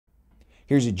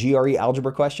Here's a GRE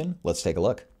algebra question. Let's take a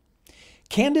look.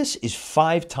 Candace is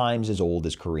 5 times as old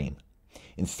as Kareem.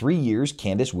 In 3 years,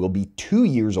 Candace will be 2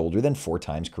 years older than 4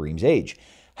 times Kareem's age.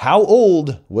 How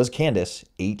old was Candace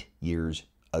 8 years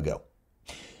ago?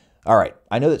 All right,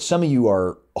 I know that some of you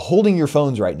are holding your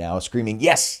phones right now screaming,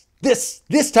 yes,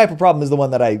 this type of problem is the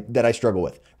one that I struggle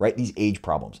with, right? These age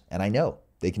problems. And I know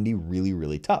they can be really,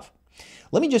 really tough.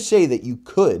 Let me just say that you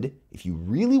could, if you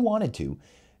really wanted to,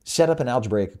 set up an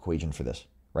algebraic equation for this,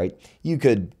 right? You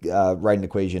could write an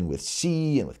equation with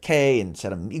C and with K and set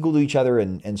them equal to each other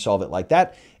and solve it like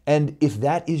that. And if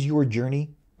that is your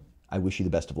journey, I wish you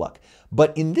the best of luck.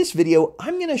 But in this video,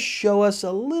 I'm going to show us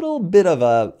a little bit of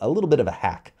a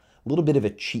hack, a little bit of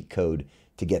a cheat code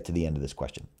to get to the end of this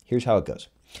question. Here's how it goes.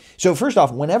 So first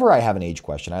off, whenever I have an age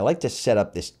question, I like to set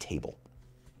up this table.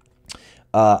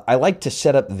 I like to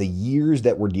set up the years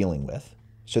that we're dealing with.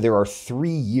 So there are 3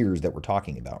 years that we're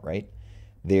talking about, right?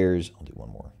 I'll do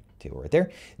one more table right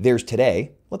there. There's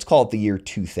today. Let's call it the year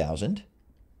 2000.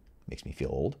 Makes me feel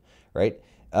old, right?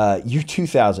 Year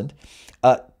 2000.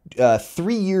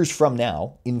 3 years from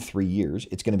now, in 3 years,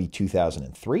 it's going to be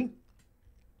 2003.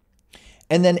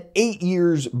 And then 8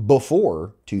 years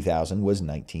before 2000 was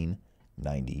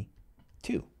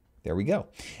 1992. There we go.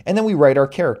 And then we write our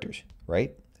characters,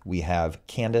 right? We have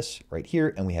Candace right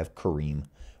here, and we have Kareem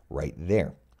right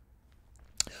there.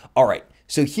 All right,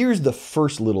 so here's the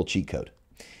first little cheat code.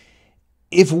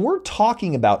 If we're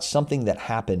talking about something that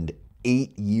happened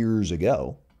 8 years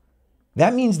ago,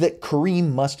 that means that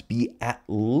Kareem must be at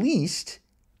least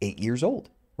 8 years old,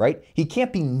 right? He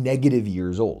can't be negative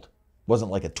years old.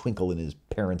 Wasn't like a twinkle in his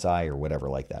parents' eye or whatever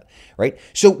like that, right?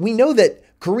 So we know that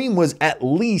Kareem was at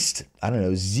least,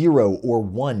 0 or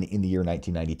 1 in the year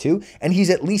 1992, and he's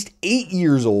at least 8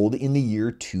 years old in the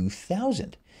year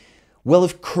 2000. Well,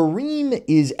 if Kareem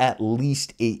is at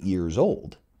least 8 years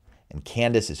old, and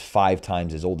Candace is 5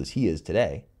 times as old as he is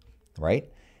today,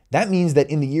 right? That means that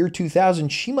in the year 2000,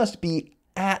 she must be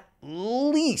at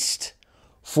least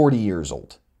 40 years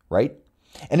old, right?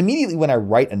 And immediately when I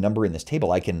write a number in this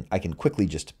table, I can quickly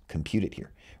just compute it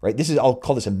here, right? I'll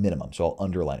call this a minimum, so I'll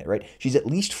underline it, right? She's at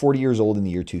least 40 years old in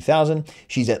the year 2000.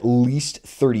 She's at least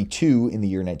 32 in the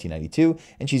year 1992,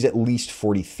 and she's at least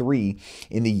 43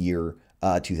 in the year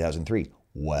 2003.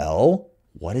 Well,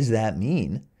 what does that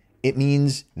mean? It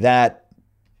means that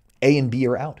A and B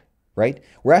are out, right?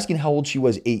 We're asking how old she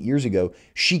was 8 years ago.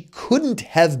 She couldn't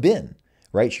have been,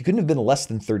 right? She couldn't have been less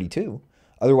than 32.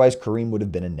 Otherwise, Kareem would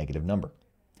have been a negative number.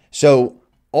 So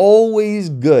always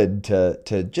good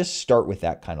to just start with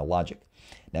that kind of logic.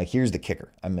 Now, here's the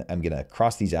kicker. I'm going to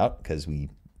cross these out because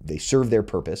they serve their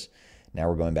purpose. Now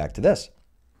we're going back to this.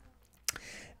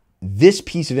 This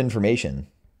piece of information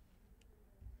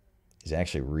is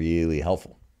actually really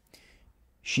helpful.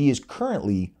 She is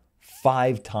currently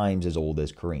 5 times as old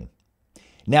as Kareem.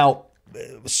 Now,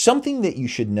 something that you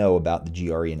should know about the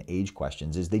GRE and age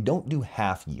questions is they don't do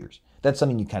half years. That's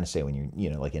something you kind of say when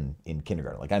you're, like in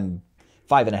kindergarten, like I'm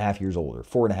 5.5 years old or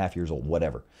 4.5 years old,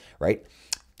 whatever, right?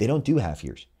 They don't do half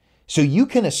years. So you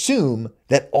can assume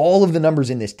that all of the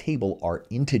numbers in this table are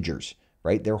integers,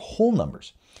 right? They're whole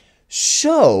numbers.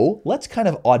 So let's kind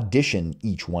of audition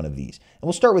each one of these. And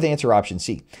we'll start with answer option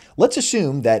C. Let's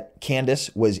assume that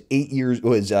Candace was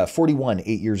 41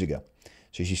 8 years ago.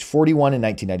 So she's 41 in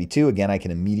 1992. Again, I can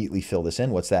immediately fill this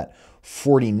in. What's that?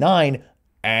 49.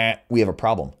 We have a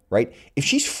problem, right? If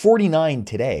she's 49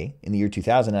 today in the year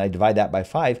 2000 and I divide that by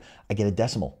 5, I get a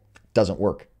decimal. Doesn't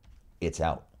work. It's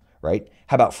out, right?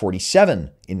 How about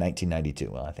 47 in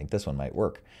 1992? Well, I think this one might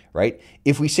work, right?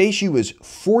 If we say she was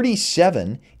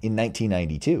 47 in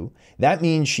 1992, that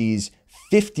means she's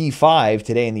 55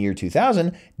 today in the year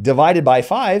 2000. Divided by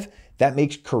 5, that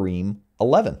makes Kareem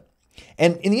 11.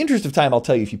 And in the interest of time, I'll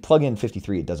tell you, if you plug in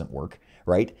 53, it doesn't work,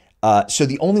 right? So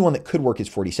the only one that could work is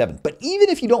 47. But even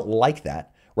if you don't like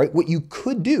that, right, what you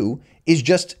could do is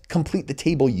just complete the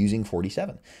table using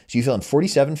 47. So you fill in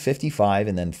 47, 55,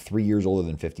 and then 3 years older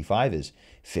than 55 is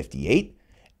 58.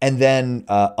 And then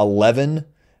 11,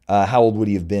 how old would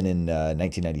he have been in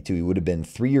 1992? He would have been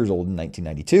 3 years old in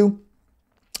 1992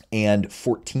 and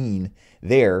 14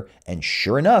 there. And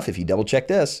sure enough, if you double check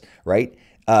this, right,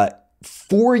 2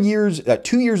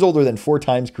 years older than 4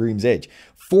 times Kareem's age.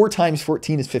 4 times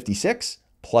 14 is 56,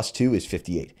 plus 2 is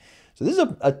 58. So this is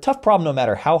a tough problem no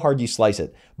matter how hard you slice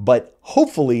it, but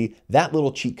hopefully that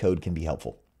little cheat code can be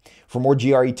helpful. For more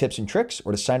GRE tips and tricks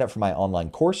or to sign up for my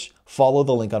online course, follow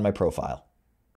the link on my profile.